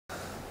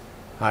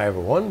Hi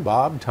everyone,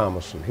 Bob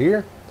Thomason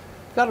here.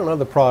 Got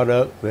another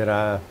product that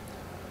I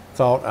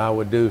thought I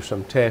would do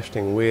some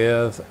testing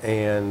with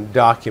and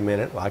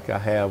document it like I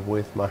have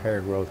with my hair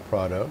growth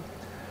product.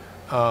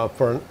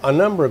 For a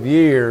number of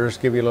years,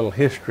 give you a little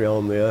history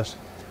on this,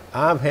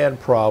 I've had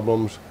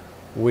problems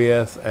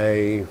with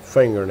a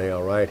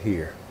fingernail right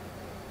here.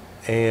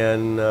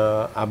 And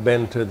I've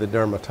been to the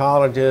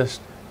dermatologist.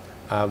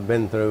 I've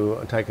been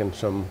through taking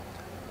some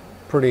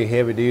pretty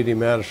heavy duty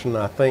medicine.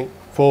 I think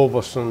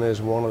Fungus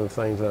is one of the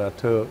things that I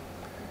took,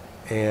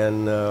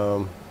 and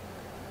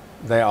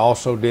they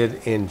also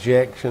did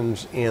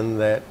injections in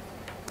that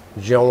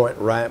joint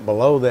right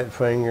below that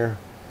finger,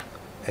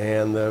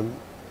 and the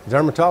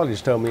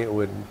dermatologist told me it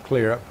would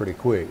clear up pretty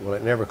quick. Well,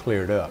 it never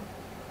cleared up,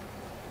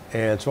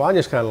 and so I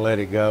just kind of let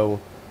it go.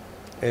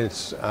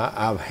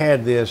 I've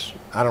had this,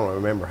 I don't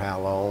remember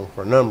how long,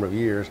 for a number of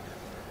years.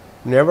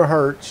 Never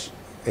hurts,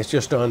 it's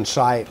just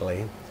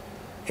unsightly.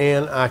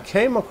 And I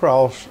came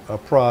across a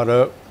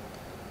product.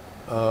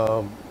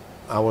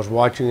 I was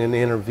watching an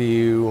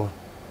interview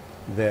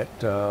that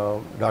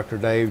Dr.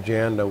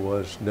 Janda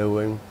was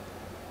doing,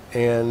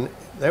 and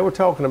they were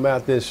talking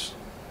about this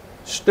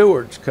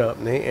Stuart's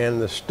company,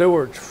 and the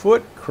Stuart's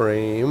foot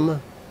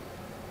cream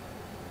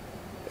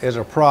is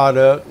a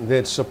product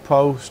that's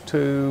supposed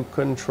to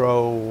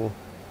control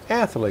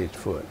athlete's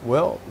foot.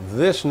 Well,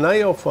 this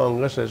nail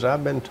fungus, as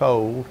I've been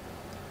told,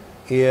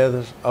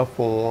 is a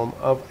form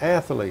of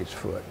athlete's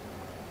foot.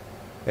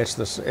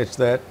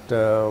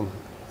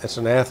 It's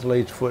an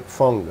athlete's foot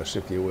fungus,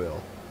 if you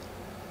will.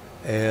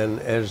 And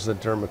as the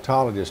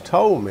dermatologist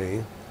told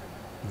me,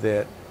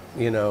 that,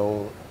 you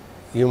know,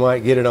 you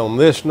might get it on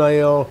this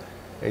nail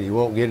and you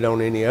won't get it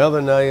on any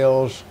other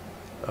nails.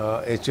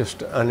 It's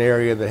just an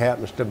area that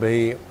happens to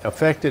be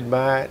affected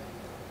by it,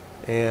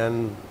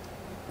 and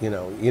you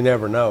know, you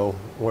never know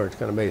where it's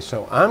going to be.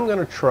 So I'm going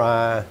to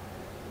try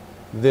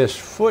this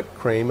foot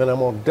cream, and I'm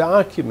going to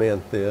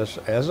document this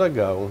as I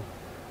go.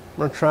 I'm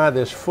going to try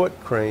this foot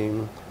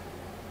cream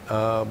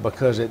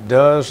because it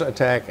does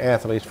attack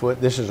athlete's foot.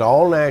 This is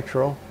all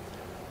natural.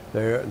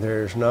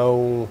 There's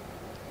no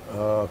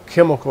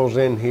chemicals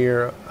in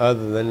here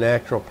other than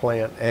natural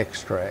plant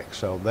extract.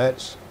 So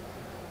that's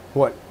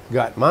what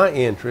got my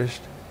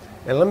interest.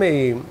 And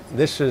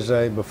this is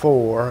a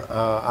before.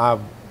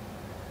 I've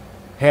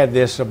had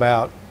this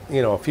about,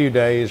 a few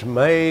days,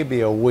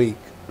 maybe a week.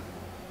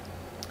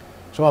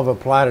 So I've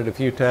applied it a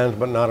few times,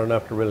 but not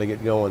enough to really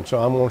get going.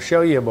 So I'm going to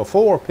show you a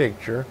before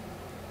picture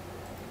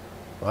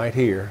right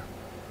here.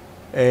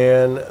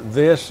 And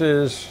this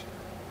is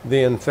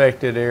the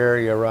infected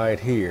area right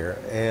here.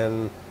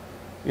 And,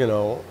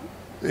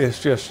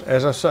 it's just,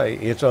 as I say,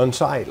 it's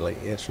unsightly.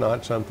 It's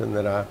not something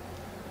that I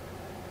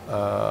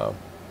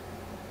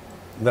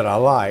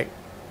like.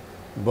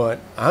 But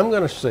I'm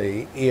going to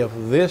see if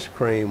this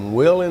cream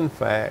will in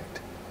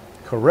fact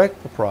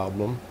correct the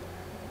problem.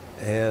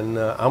 And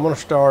I'm going to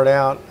start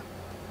out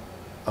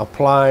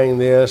applying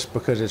this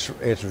because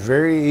it's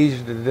very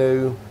easy to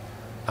do.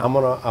 I'm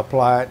going to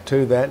apply it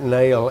to that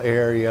nail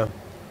area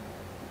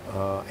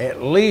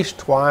at least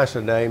twice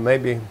a day,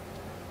 maybe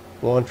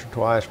once or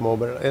twice more,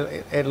 but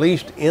at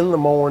least in the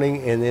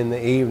morning and in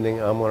the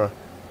evening. I'm going to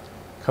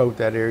coat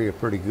that area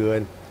pretty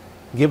good.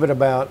 Give it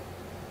about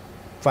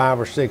 5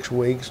 or 6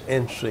 weeks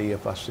and see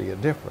if I see a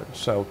difference.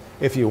 So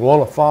if you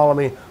want to follow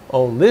me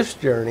on this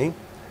journey,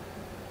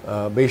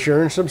 be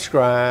sure and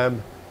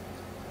subscribe,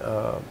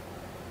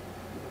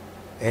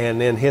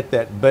 and then hit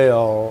that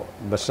bell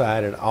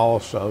beside it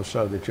also,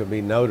 so that you'll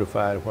be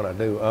notified when I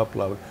do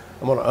upload.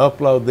 I'm going to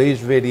upload these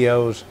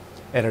videos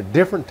at a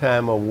different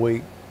time of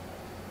week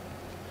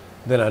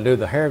than I do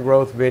the hair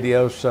growth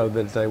videos, so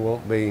that they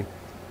won't be,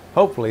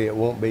 hopefully it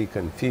won't be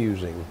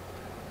confusing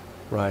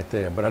right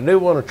there. But I do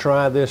want to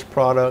try this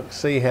product,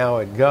 see how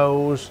it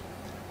goes.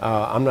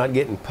 I'm not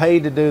getting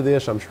paid to do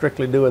this. I'm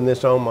strictly doing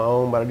this on my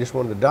own, but I just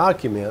wanted to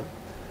document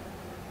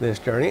this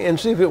journey and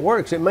see if it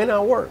works. It may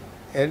not work.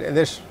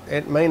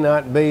 It may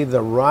not be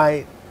the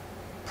right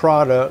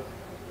product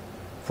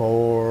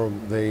for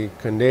the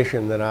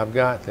condition that I've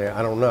got there.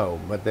 I don't know,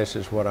 but this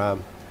is what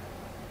I'm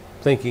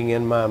thinking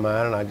in my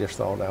mind, and I just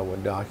thought I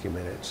would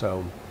document it.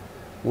 So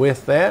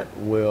with that,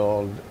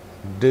 we'll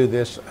do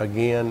this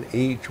again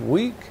each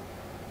week,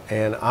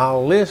 and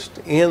I'll list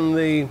in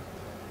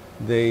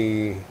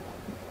the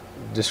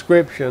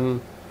description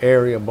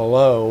area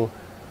below,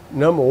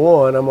 number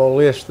one, I'm going to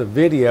list the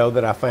video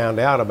that I found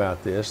out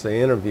about this, the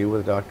interview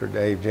with Dr.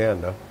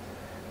 Janda,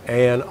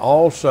 and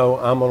also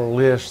I'm going to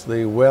list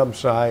the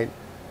website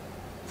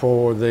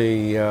for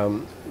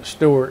the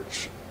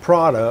Stuart's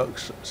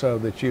products, so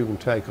that you can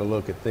take a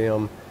look at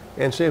them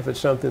and see if it's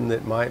something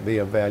that might be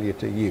of value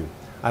to you.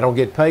 I don't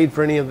get paid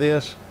for any of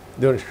this,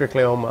 doing it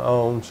strictly on my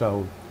own,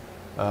 so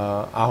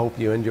I hope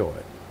you enjoy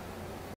it.